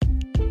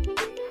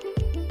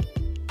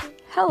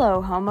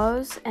Hello,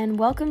 homos, and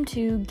welcome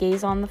to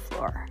Gaze on the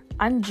Floor.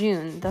 I'm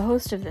June, the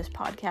host of this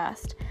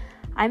podcast.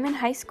 I'm in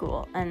high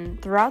school, and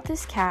throughout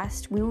this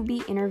cast, we will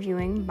be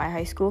interviewing my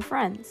high school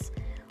friends.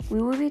 We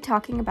will be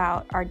talking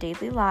about our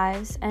daily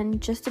lives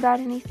and just about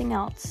anything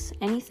else,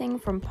 anything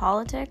from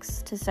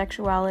politics to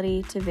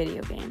sexuality to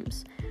video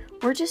games.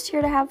 We're just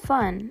here to have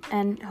fun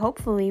and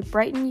hopefully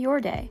brighten your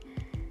day.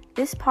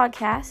 This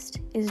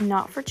podcast is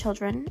not for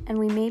children, and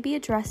we may be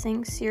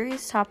addressing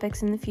serious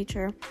topics in the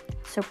future,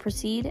 so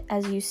proceed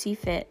as you see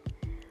fit.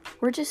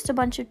 We're just a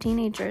bunch of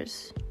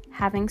teenagers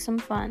having some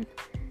fun,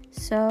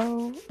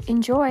 so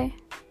enjoy!